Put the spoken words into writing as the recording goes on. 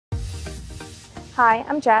Hi,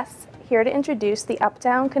 I'm Jess, here to introduce the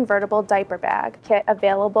Uptown Convertible Diaper Bag kit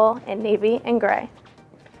available in navy and gray.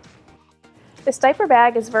 This diaper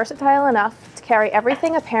bag is versatile enough to carry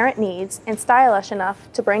everything a parent needs and stylish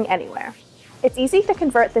enough to bring anywhere. It's easy to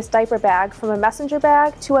convert this diaper bag from a messenger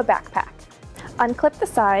bag to a backpack. Unclip the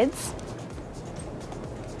sides,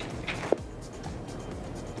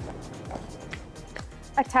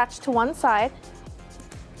 attach to one side,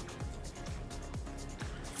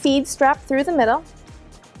 feed strap through the middle,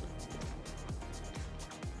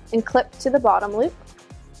 and clip to the bottom loop.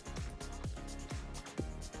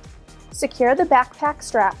 Secure the backpack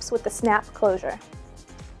straps with the snap closure.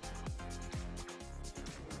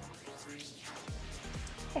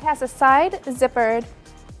 It has a side zippered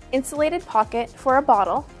insulated pocket for a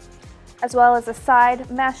bottle, as well as a side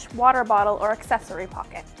mesh water bottle or accessory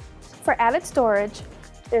pocket. For added storage,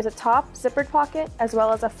 there's a top zippered pocket as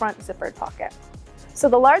well as a front zippered pocket. So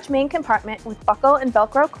the large main compartment with buckle and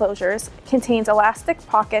Velcro closures contains elastic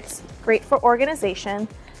pockets, great for organization,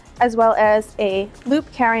 as well as a loop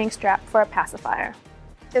carrying strap for a pacifier.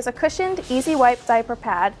 There's a cushioned easy wipe diaper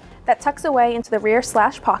pad that tucks away into the rear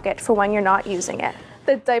slash pocket for when you're not using it.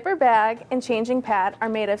 The diaper bag and changing pad are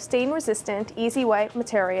made of stain-resistant, easy wipe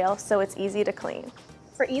material, so it's easy to clean.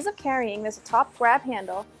 For ease of carrying, there's a top grab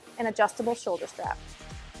handle and adjustable shoulder strap.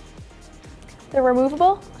 The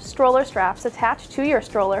removable stroller straps attach to your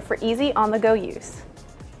stroller for easy on-the-go use.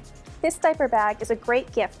 This diaper bag is a great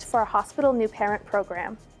gift for a hospital new parent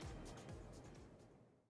program.